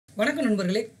வணக்கம்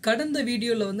நண்பர்களே, கடந்த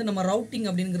வீடியோவில் வந்து நம்ம ரவுட்டிங்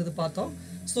அப்படிங்கிறது பார்த்தோம்.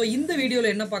 ஸோ இந்த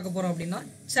வீடியோவில் என்ன பார்க்க போகிறோம் அப்படின்னா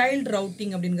சைல்டு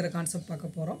ரவுட்டிங் அப்படிங்கிற கான்செப்ட் பார்க்க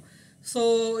போகிறோம். ஸோ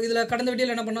இதில் கடந்த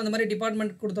வீடியோவில் என்ன பண்ணோம், அந்த மாதிரி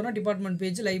டிபார்ட்மெண்ட் கொடுத்தோம்னா டிபார்ட்மெண்ட்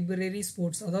பேஜ், லைப்ரரி,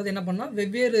 ஸ்போர்ட்ஸ், அதாவது என்ன பண்ணால்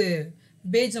வெவ்வேறு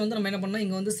பேஜை வந்து நம்ம என்ன பண்ணோம்,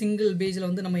 இங்கே வந்து சிங்கிள் பேஜில்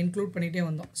வந்து நம்ம இன்க்ளூட் பண்ணிகிட்டே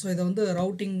வந்தோம். ஸோ இதை வந்து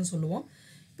ரவுட்டிங்னு சொல்லுவோம்.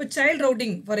 இப்போ child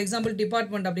routing for example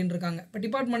department அப்படின்னு இருக்காங்க. இப்போ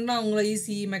டிபார்ட்மெண்ட்னா அவங்கள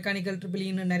இசி, மெக்கானிக்கல்,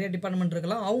 ட்ரிபிள்இன்னு நிறைய டிபார்ட்மெண்ட்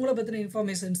இருக்கலாம். அவங்கள பற்றின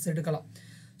இன்ஃபர்மேஷன்ஸ் எடுக்கலாம்.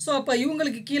 ஸோ அப்போ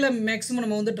இவங்களுக்கு கீழே மேக்ஸிமம்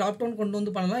நம்ம வந்து ட்ராப் டவுன் கொண்டு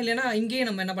வந்து பண்ணலாம், இல்லைனா இங்கேயே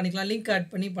நம்ம என்ன பண்ணிக்கலாம், லிங்க் ஆட்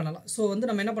பண்ணி பண்ணலாம். ஸோ வந்து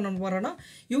நம்ம என்ன பண்ண போகிறோம்னா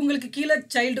இவங்களுக்கு கீழே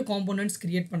சைல்டு காம்போனன்ட்ஸ்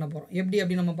கிரியேட் பண்ண போகிறோம். எப்படி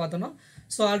அப்படின்னு நம்ம பார்த்தோம்னா,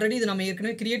 ஸோ ஆல்ரெடி இது நம்ம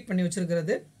ஏற்கனவே கிரியேட் பண்ணி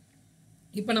வச்சுருக்கிறது.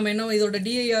 இப்போ நம்ம என்ன இதோட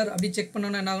டிஐஆர் அப்படி செக்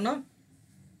பண்ணோன்னா என்ன ஆகுனா,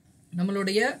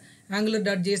 நம்மளுடைய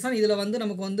angular.json இதில் வந்து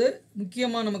நமக்கு வந்து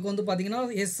முக்கியமாக நமக்கு வந்து பார்த்திங்கன்னா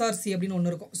எஸ்ஆர்சி அப்படின்னு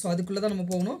ஒன்று இருக்கும். ஸோ அதுக்குள்ளே தான் நம்ம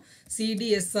போகணும்,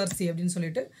 சிடிஎஸ்ஆர்சி அப்படின்னு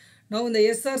சொல்லிட்டு. நான் இந்த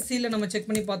எஸ்ஆர்சியில் நம்ம செக்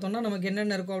பண்ணி பார்த்தோம்னா நமக்கு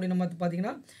என்னென்ன இருக்கும் அப்படின்னு நம்ம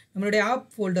பார்த்தீங்கன்னா, நம்மளுடைய ஆப்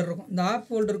ஃபோல்டர் இருக்கும். இந்த ஆப்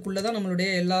ஃபோல்டருக்குள்ளே தான் நம்மளுடைய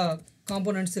எல்லா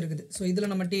காம்போனன்ட்ஸ் இருக்குது. ஸோ இதில்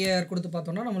நம்ம டிஆர் கொடுத்து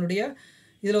பார்த்தோம்னா நம்மளுடைய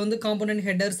இதில் வந்து காம்போனன்ட்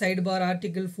ஹெடர், சைடு பார்,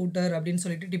 ஆர்டிக்கல், ஃபூட்டர் அப்படின்னு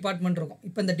சொல்லிட்டு டிபார்ட்மெண்ட் இருக்கும்.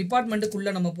 இப்போ இந்த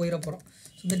டிபார்ட்மெண்ட்டுக்குள்ளே நம்ம போயிட போகிறோம்.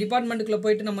 ஸோ இந்த டிபார்ட்மெண்ட்டுக்குள்ளே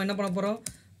போயிட்டு நம்ம என்ன பண்ண போகிறோம்,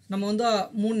 நம்ம வந்து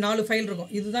 3-4 ஃபைல்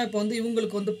இருக்கும். இதுதான் இப்போ வந்து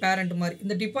இவங்களுக்கு வந்து பேரண்ட் மாதிரி.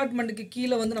 இந்த டிபார்ட்மெண்ட்டுக்கு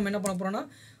கீழே வந்து நம்ம என்ன பண்ண போகிறோம்னா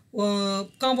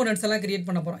காம்போனன்ட்ஸ் எல்லாம் கிரியேட்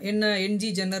பண்ண போகிறோம். என்ன என்ஜி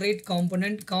ஜெனரேட்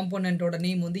காம்போனன்ட்டோட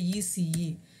நேம் வந்து இசிஇ.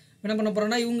 என்ன பண்ண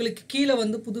போகிறோம்னா இவங்களுக்கு கீழே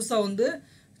வந்து புதுசாக வந்து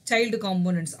சைல்டு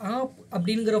காம்போனன்ட்ஸ் ஆப்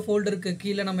அப்படிங்கிற ஃபோல்டருக்கு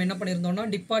கீழே நம்ம என்ன பண்ணியிருந்தோம்னா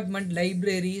டிபார்ட்மெண்ட்,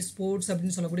 லைப்ரரி, ஸ்போர்ட்ஸ்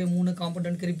அப்படின்னு சொல்லக்கூடிய 3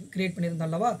 காம்போனன்ட் கிரியேட் பண்ணியிருந்தோம்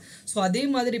அல்லவா. ஸோ அதே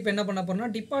மாதிரி இப்போ என்ன பண்ண போகிறோம்னா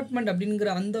டிபார்ட்மெண்ட்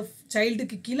அப்படிங்கிற அந்த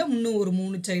சைல்டுக்கு கீழே இன்னும் ஒரு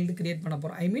 3 சைல்டு கிரியேட் பண்ண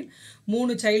போகிறோம். ஐ மீன்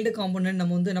 3 சைல்டு காம்போனன்ட்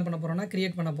நம்ம வந்து என்ன பண்ண போகிறோம்னா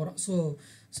கிரியேட் பண்ண போகிறோம்.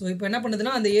 ஸோ இப்போ என்ன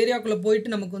பண்ணுதுன்னா அந்த ஏரியாக்குள்ளே போயிட்டு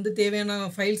நமக்கு வந்து தேவையான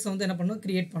ஃபைல்ஸை வந்து என்ன பண்ணணும்,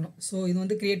 கிரியேட் பண்ணோம். ஸோ இது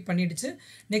வந்து கிரியேட் பண்ணிடுச்சு.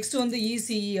 நெக்ஸ்ட் வந்து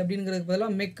இசிஇ அப்படிங்கிறதுக்கு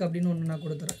பதிலாக மெக் அப்படின்னு ஒன்று நான்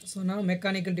கொடுத்துறேன். ஸோ நான்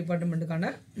மெக்கானிக்கல்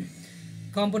டிபார்ட்மெண்ட்டுக்கான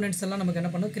காம்போனன்ட்ஸ் எல்லாம் நமக்கு என்ன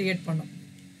பண்ணோம், கிரியேட் பண்ணோம்.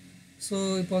 ஸோ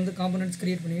இப்போ வந்து காம்போனன்ட்ஸ்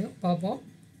கிரியேட் பண்ணி பார்ப்போம்.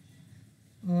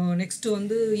 நெக்ஸ்ட்டு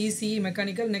வந்து இசிஇ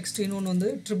மெக்கானிக்கல், நெக்ஸ்ட் இன்னொன்று வந்து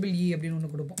ட்ரிபிள்இ அப்படின்னு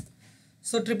ஒன்று கொடுப்போம்.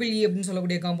 ஸோ ட்ரிபிள்இ அப்படின்னு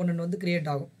சொல்லக்கூடிய காம்போனன்ட் வந்து கிரியேட்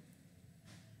ஆகும்.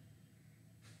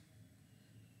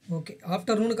 ஓகே,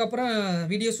 ஆஃப்டர்நூனுக்கு அப்புறம்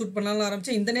வீடியோ ஷூட் பண்ணலாம்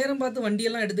ஆரம்பித்தேன். இந்த நேரம் பார்த்து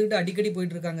வண்டியெல்லாம் எடுத்துக்கிட்டு அடிக்கடி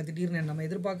போயிட்டுருக்காங்க. திடீர்னு நம்ம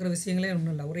எதிர்பார்க்குற விஷயங்களே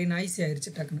ஒன்றும் இல்லை, ஒரே நாய்ஸி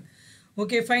ஆயிடுச்சு டக்குன்னு.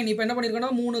 Okay fine. இப்போ என்ன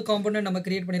பண்ணியிருக்கோம்னா 3 காம்போனன்ட் நம்ம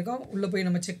கிரியேட் பண்ணியிருக்கோம். உள்ளே போய்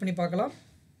நம்ம செக் பண்ணி பார்க்கலாம்.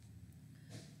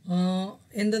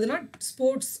 எந்ததுன்னா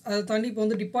ஸ்போர்ட்ஸ், அதை தாண்டி இப்போ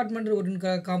வந்து டிபார்ட்மெண்ட் ஒரு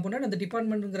காம்போனன்ட், அந்த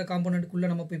டிபார்ட்மெண்ட்டுங்கிற காம்போனன்ட்டுக்குள்ளே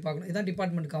நம்ம போய் பார்க்கணும். இதுதான்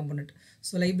டிபார்ட்மெண்ட் காம்போனன்ட்.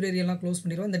 ஸோ லைப்ரரியெல்லாம் க்ளோஸ்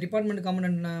பண்ணிடுவோம். இந்த டிபார்ட்மெண்ட்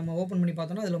காம்போனன்ட் நம்ம ஓப்பன் பண்ணி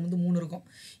பார்த்தோம்னா அதில் வந்து 3 இருக்கும்,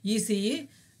 இசிஇ,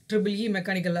 ட்ரிபிள்இ,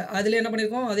 மெக்கானிக்கல். அதில் என்ன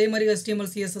பண்ணியிருக்கோம், அதே மாதிரி HTML,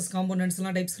 CSS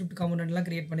காம்போனன்ட்ஸ்லாம், type script காம்போனன்ட்லாம்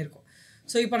create பண்ணியிருக்கோம்.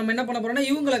 ஸோ இப்போ நம்ம என்ன பண்ண போகிறோம்னா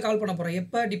இவங்களை கால் பண்ண போகிறோம்.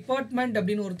 எப்போ டிபார்ட்மெண்ட்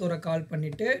அப்படின்னு ஒருத்தரை கால்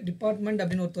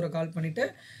பண்ணிவிட்டு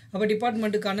அப்போ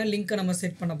டிபார்ட்மெண்ட்டுக்கான லிங்க்கை நம்ம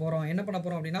செட் பண்ண போகிறோம். என்ன பண்ண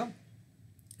போகிறோம் அப்படின்னா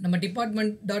நம்ம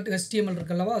department.html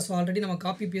இருக்குல்லவா, ஸோ ஆல்ரெடி நம்ம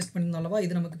காப்பி பேஸ்ட் பண்ணியிருந்தோம் அல்லவா,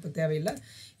 இது நமக்கு இப்போ தேவையில்லை.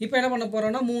 இப்போ என்ன பண்ண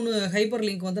போகிறோம்னா 3 ஹைப்பர்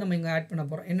லிங்க் வந்து நம்ம இங்கே ஆட் பண்ண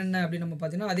போகிறோம். என்னென்ன அப்படின்னு நம்ம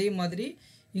பார்த்தீங்கன்னா அதே மாதிரி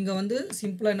இங்கே வந்து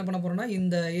சிம்பிளாக என்ன பண்ண போகிறோம்னா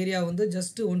இந்த ஏரியா வந்து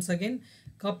ஜஸ்ட்டு ஒன்ஸ் அகெயின்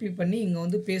காப்பி பண்ணி இங்கே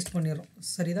வந்து பேஸ்ட் பண்ணிடுறோம்.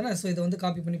 சரிதானே. ஸோ இதை வந்து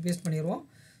காப்பி பண்ணி பேஸ்ட் பண்ணிடுவோம்.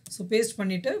 ஸோ பேஸ்ட்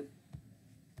பண்ணிவிட்டு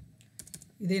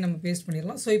இதே நம்ம பேஸ்ட்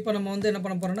பண்ணிடலாம். ஸோ இப்போ நம்ம வந்து என்ன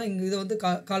பண்ண போகிறோம்னா இங்கே இதை வந்து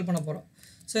கால் பண்ண போகிறோம்.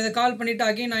 ஸோ இதை கால் பண்ணிவிட்டு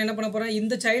அகெயின் நான் என்ன பண்ண போகிறேன்,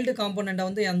 இந்த சைல்டு காம்போனண்ட்டை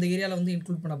வந்து அந்த ஏரியாவில் வந்து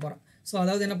இன்க்ளூட் பண்ண போகிறேன். ஸோ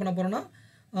அதாவது என்ன பண்ண போகிறோன்னா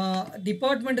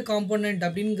டிபார்ட்மெண்ட் காம்போனன்ட்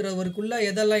அப்படிங்கிறவருக்குள்ளே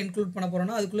எதெல்லாம் இன்க்ளூட் பண்ண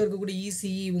போகிறோன்னா அதுக்குள்ளே இருக்கக்கூடிய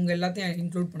இசிஇ இவங்க எல்லாத்தையும்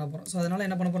இன்க்ளூட் பண்ண போகிறோம். ஸோ அதனால்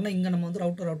என்ன பண்ண போகிறோம்னா இங்கே நம்ம வந்து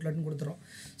அவுட்லெட்னு கொடுத்துறோம்.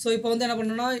 ஸோ இப்போ வந்து என்ன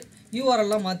பண்ணணும்னா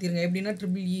யூஆர்எல்லாம் மாற்றிடுங்க. எப்படின்னா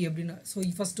ட்ரிபிள்இ அப்படின்னா, ஸோ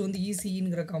ஃபஸ்ட்டு வந்து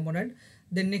இசிஇங்கிற காம்போனன்ட்,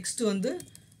 தென் நெக்ஸ்ட்டு வந்து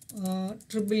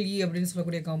ட்ரிபிள்இ அப்படின்னு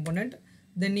சொல்லக்கூடிய காம்போனன்ட்,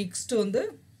 தென் நெக்ஸ்ட்டு வந்து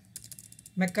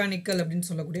மெக்கானிக்கல் அப்படின்னு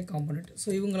சொல்லக்கூடிய காம்போனன்ட். ஸோ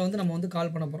இவங்களை வந்து நம்ம வந்து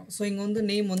கால் பண்ண போகிறோம். ஸோ இங்கே வந்து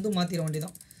நேம் வந்து மாற்றிட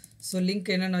வேண்டியதான். ஸோ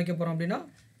லிங்க் என்னென்ன வைக்க போகிறோம் அப்படின்னா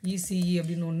இசிஇ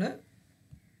அப்படின்னு ஒன்று.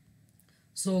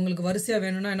 ஸோ உங்களுக்கு வரிசையாக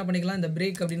வேணும்னா என்ன பண்ணிக்கலாம், இந்த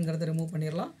பிரேக் அப்படிங்கிறத ரிமூவ்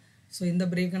பண்ணிடலாம். ஸோ இந்த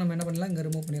பிரேக்கை நம்ம என்ன பண்ணலாம், இங்கே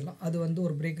ரிமூவ் பண்ணிடலாம். அது வந்து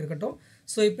ஒரு பிரேக் இருக்கட்டும்.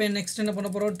 ஸோ இப்போ நெக்ஸ்ட் என்ன பண்ண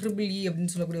போகிறோம், ட்ரிபிள்இ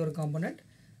அப்படின்னு சொல்லக்கூடிய ஒரு காம்போனன்ட்,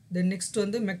 தென் நெக்ஸ்ட்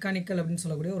வந்து மெக்கானிக்கல் அப்படின்னு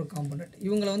சொல்லக்கூடிய ஒரு காம்போனன்ட்.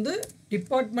 இவங்களை வந்து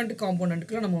டிபார்ட்மெண்ட்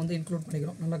காம்போனன்ட்டுக்குள்ள நம்ம வந்து இன்க்ளூட்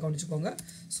பண்ணிக்கிறோம். நல்லா கவனிச்சுக்கோங்க.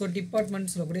 ஸோ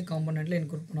டிபார்ட்மெண்ட் சொல்லக்கூடிய காம்போனன்ட்டில்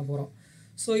இன்க்ளூட் பண்ண போகிறோம்.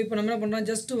 ஸோ இப்போ நம்ம என்ன பண்ணலாம்,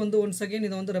 ஜஸ்ட்டு வந்து ஒன்ஸ் அகெயின்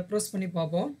இதை வந்து ரெப்ரெஸ் பண்ணி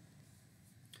பார்ப்போம்.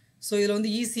 ஸோ இதில்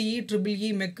வந்து இசிஇ, ட்ரிபிள்இ,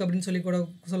 மெக் அப்படின்னு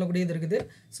சொல்லக்கூடியது இருக்குது.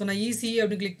 ஸோ நான் இசிஇ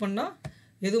அப்படின்னு கிளிக் பண்ணால்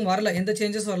எதுவும் வரல, எந்த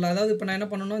சேஞ்சஸ் வரல. அதாவது இப்போ நான் என்ன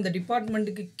பண்ணணும், இந்த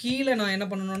டிபார்ட்மெண்ட்டுக்கு கீழே நான் என்ன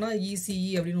பண்ணணும்னா இசிஇ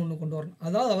அப்படின்னு ஒன்று கொண்டு வரணும்.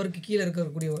 அதாவது அவருக்கு கீழே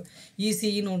இருக்கக்கூடிய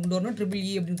இசிஇன்னு கொண்டு வரணும்,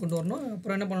 ட்ரிபிள்இ அப்படின்னு கொண்டு வரணும்,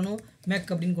 அப்புறம் என்ன பண்ணணும்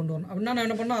மெக் அப்படின்னு கொண்டு வரணும். அப்படின்னா நான்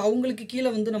என்ன பண்ணால் அவங்களுக்கு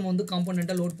கீழே வந்து நம்ம வந்து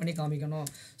காம்போனண்ட்டை லோட் பண்ணி காமிக்கணும்.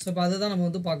 ஸோ இப்போ அதை தான் நம்ம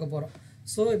வந்து பார்க்க போகிறோம்.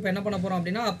 ஸோ இப்போ என்ன பண்ண போகிறோம்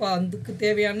அப்படின்னா அப்போ அதுக்கு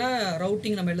தேவையான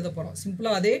ரவுட்டிங் நம்ம எழுத போகிறோம்.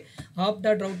 சிம்பிளாக அதே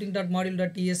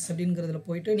app.routing.module.ts அப்படிங்கிறதுல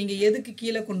போயிட்டு நீங்கள் எதுக்கு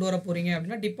கீழே கொண்டு வர போகிறீங்க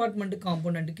அப்படின்னா டிபார்ட்மெண்ட்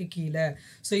காம்போனண்ட்டுக்கு கீழே.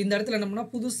 ஸோ இந்த இடத்துல என்ன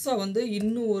பண்ணால் புதுசாக வந்து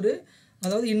இன்னும் ஒரு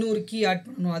அதாவது இன்னொரு கீ ஆட்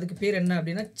பண்ணணும். அதுக்கு பேர் என்ன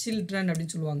அப்படின்னா சில்ட்ரன்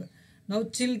அப்படின்னு சொல்லுவாங்க. நவ்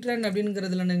சில்ட்ரன்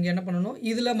அப்படிங்கிறதுல நீங்கள் என்ன பண்ணணும்,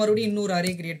 இதில் மறுபடியும் இன்னொரு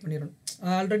அரே கிரியேட் பண்ணிடணும்.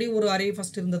 ஆல்ரெடி ஒரு அரே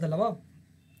ஃபஸ்ட் இருந்தது அல்லவா.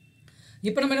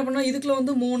 இப்போ நம்ம என்ன பண்ணோம், இதுக்குள்ள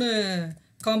வந்து 3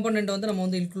 காம்பனண்ட் வந்து நம்ம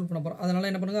வந்து இன்க்ளூட் பண்ண போகிறோம். அதனால்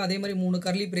என்ன பண்ணுங்கள், அதே மாதிரி 3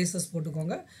 கர்லி பிரேசஸ்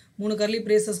போட்டுக்கோங்க. 3 கர்லி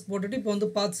பிரேசஸ் போட்டுட்டு இப்போ வந்து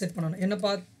பாத் செட் பண்ணணும். என்ன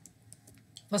பாத்,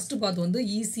 ஃபஸ்ட்டு பாத் வந்து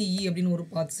இசிஇ அப்படின்னு ஒரு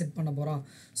பாத் செட் பண்ண போகிறோம்.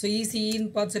 ஸோ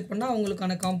இசிஇன்னு பாத் செட் பண்ணால்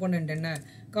அவங்களுக்கான காம்பனண்ட் என்ன,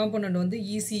 காம்பனண்ட் வந்து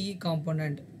இசிஇ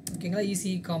காம்பனண்ட். ஓகேங்களா,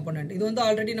 இசிஇ காம்பனண்ட். இது வந்து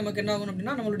ஆல்ரெடி நமக்கு என்ன ஆகும்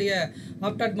அப்படின்னா, நம்மளுடைய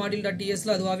ஆப்டாட் மாடியூல் டாட்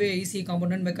டிஎஸ்ல அதுவாகவே இசிஇ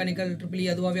காம்பனண்ட் மெக்கானிக்கல் ட்ரிபிள்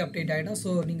அதுவாகவே அப்டேட் ஆகிடும். ஸோ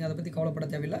நீங்கள் அதை பற்றி கவலைப்பட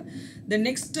தேவையில்லை. தென்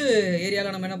நெக்ஸ்ட்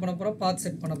ஏரியாவில் நம்ம என்ன பண்ண போகிறோம், பாத்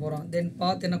செட் பண்ண போகிறோம். தென்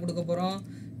பாத் என்ன கொடுக்க போகிறோம்,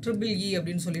 ட்ரிபிள்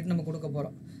அப்படின்னு சொல்லிட்டு நம்ம கொடுக்க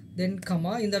போகிறோம். தென்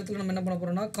கமா இந்த இடத்துல நம்ம என்ன பண்ண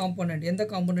போகிறோம்னா காம்பனண்ட், எந்த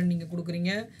காம்பனண்ட் நீங்கள்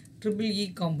கொடுக்குறீங்க, ட்ரிபிள்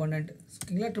காம்பனண்ட்.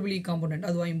 ஓகேங்களா, ட்ரிபிள் காம்பனண்ட்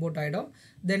அதுவாக இம்போர்ட் ஆகிடும்.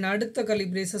 தென் அடுத்த கர்லி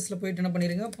பிரேசஸில் போயிட்டு என்ன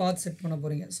பண்ணிடுங்க, பாத் செட் பண்ண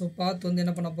போகிறீங்க. ஸோ பாத் வந்து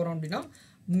என்ன பண்ண போகிறோம் அப்படின்னா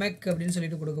மெக் அப்படின்னு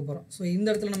சொல்லிட்டு கொடுக்க போகிறோம். ஸோ இந்த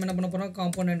இடத்துல நம்ம என்ன பண்ண போகிறோம்,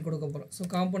 காம்பனண்ட் கொடுக்க போகிறோம். ஸோ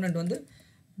காம்பனண்ட் வந்து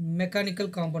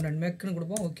மெக்கானிக்கல் காம்பனண்ட் மெக்னு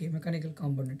கொடுப்போம். Okay, mechanical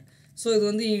component. ஸோ இது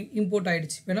வந்து இம்போர்ட்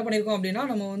ஆகிடுச்சு. இப்போ என்ன பண்ணியிருக்கோம் அப்படின்னா,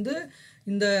 நம்ம வந்து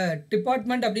இந்த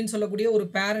டிபார்ட்மெண்ட் அப்படின்னு சொல்லக்கூடிய ஒரு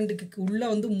பேரண்ட்டுக்கு உள்ளே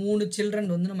வந்து 3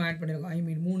 சில்ட்ரன் வந்து நம்ம ஆட்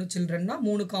பண்ணியிருக்கோம். 3 சில்ட்ரன்னா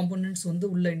 3 காம்பனண்ட்ஸ் வந்து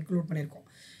உள்ளே இன்க்ளூட் பண்ணியிருக்கோம்.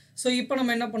 ஸோ இப்போ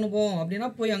நம்ம என்ன பண்ணுவோம் அப்படின்னா,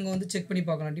 போய் அங்கே வந்து செக் பண்ணி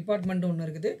பார்க்கலாம். டிபார்ட்மெண்ட் ஒன்று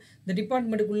இருக்குது. இந்த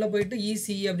டிபார்ட்மெண்ட்டுக்குள்ளே போயிட்டு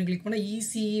இசிஇ அப்படின்னு கிளிக் பண்ணால்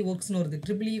இசிஇ ஒர்க்ஸ்னு வருது.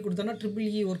 ட்ரிபிள் கொடுத்தோன்னா ட்ரிபிள்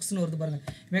ஒர்க்ஸ்னு வருது பாருங்கள்.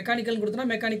 மெக்கானிக்கல் கொடுத்தோன்னா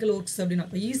மெக்கானிக்கல் ஒர்க்ஸ் அப்படின்னா,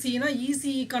 இப்போ இசிஇனா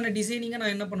இசிஇக்கான டிசைனிங்கை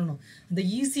நான் என்ன பண்ணணும், இந்த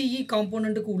இசிஇ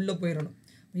காம்போனண்ட்டுக்கு உள்ளே போயிடணும்.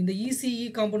 இந்த இசிஇ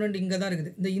காம்போனண்ட் இங்கே தான்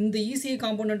இருக்குது. இந்த இசிஇ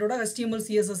காம்போனண்ட்டோட HTML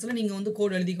CSSல நீங்கள் வந்து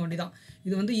கோட் எழுதிக்க வேண்டியதான்.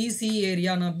 இது வந்து இசிஇ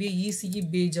ஏரியா, நான் இசிஇ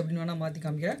பேஜ் அப்படின்னு வேணால் மாற்றி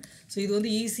காமிக்கிறேன். ஸோ இது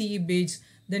வந்து இசிஇ பேஜ்.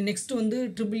 தென் நெக்ஸ்ட் வந்து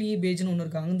ட்ரிபிள் பேஜ்னு ஒன்று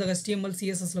இருக்காங்க. இந்த HTML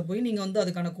CSSல போய் நீங்கள் வந்து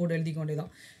அதுக்கான கோட் எழுதிக்க வேண்டியதான்.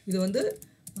 இது வந்து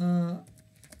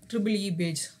ட்ரிபிள்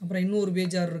பேஜ். அப்புறம் இன்னொரு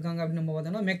பேஜ் யார் இருக்காங்க அப்படின்னு நம்ம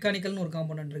பார்த்தோம்னா மெக்கானிக்கல்னு ஒரு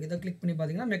காம்பனண்ட் இருக்குது. இதை கிளிக் பண்ணி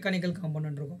பார்த்தீங்கன்னா மெக்கானிக்கல்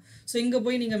காம்பனண்ட் இருக்கும். ஸோ இங்கே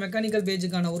போய் நீங்கள் மெக்கானிக்கல்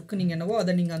பேஜுக்கான ஒர்க்கு நீங்கள் என்னவோ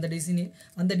அதை நீங்கள்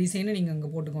அந்த டிசைனை நீங்கள்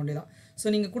அங்கே போட்டுக்க வேண்டியதான். ஸோ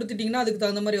நீங்கள் கொடுத்துட்டிங்கன்னா அதுக்கு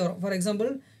தகுந்த மாதிரி வரும். ஃபார்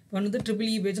எக்ஸாம்பிள் இப்போ வந்து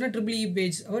ட்ரிபிள் பேஜ்னா ட்ரிபிள்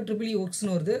பேஜ், அப்புறம் ட்ரிபிள்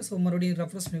ஒர்க்ஸ்னு வருது. ஸோ மறுபடியும்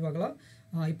ரெஃப்ரெஷ் பண்ணி பார்க்கலாம்.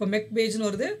 இப்போ மெக் பேஜ்னு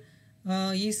வருது,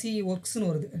 இசி ஒர்க்ஸ்னு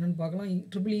வருது. என்னென்னு பார்க்கலாம்.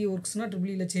 ட்ரிபிள் ஒர்க்ஸ்னால்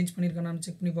ட்ரிபிள் சேஞ்ச் பண்ணியிருக்கேன் நான்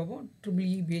செக் பண்ணி பார்ப்போம்.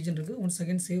 ட்ரிபிள் பேஜ்னு இருக்குது. 1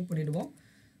 செகண்ட் சேவ் பண்ணிவிடுவோம்.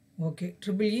 Okay,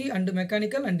 triple and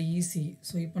mechanical and EC.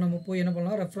 So இப்போ நம்ம போய் என்ன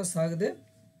பண்ணலாம், ரெஃப்ரெஷ் ஆகுது.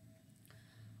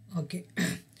 ஓகே,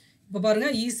 இப்போ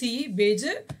பாருங்கள் ECE page,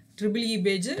 triple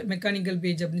page, mechanical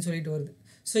page அப்படின்னு சொல்லிட்டு வருது.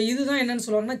 ஸோ இதுதான் என்னென்னு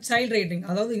சொல்லுவாங்கன்னா சைல்ட் ரைட்டிங்.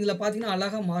 அதாவது இதில் பார்த்தீங்கன்னா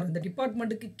அழகாக மாறும். இந்த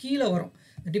டிபார்ட்மெண்ட்டுக்கு கீழே வரும்.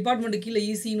 இந்த டிபார்ட்மெண்ட்டுக்கு கீழே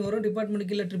இசின்னு வரும்,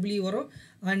 டிபார்ட்மெண்ட்டுக்கு கீழே ட்ரிபிள் வரும்,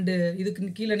 அண்டு இதுக்கு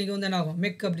கீழே நீங்கள் வந்து என்ன ஆகும்,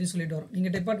 மெக் அப்படின்னு சொல்லிட்டு வரும்.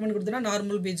 நீங்கள் டிபார்ட்மெண்ட் கொடுத்தீங்கன்னா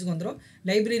நார்மல் பேஜுக்கு வந்துடும்.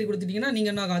 லைப்ரரி கொடுத்துட்டிங்கன்னா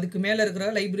நீங்கள் என்ன ஆகும், அதுக்கு மேலே இருக்கிற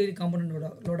லைப்ரரி காம்பனண்ட்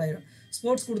லோட் ஆகிடும்.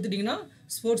 ஸ்போர்ட்ஸ் கொடுத்துட்டிங்கன்னா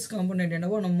ஸ்போர்ட்ஸ் காம்பனண்ட்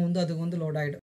என்னவோ நம்ம வந்து அதுக்கு வந்து லோட் ஆகிடும்.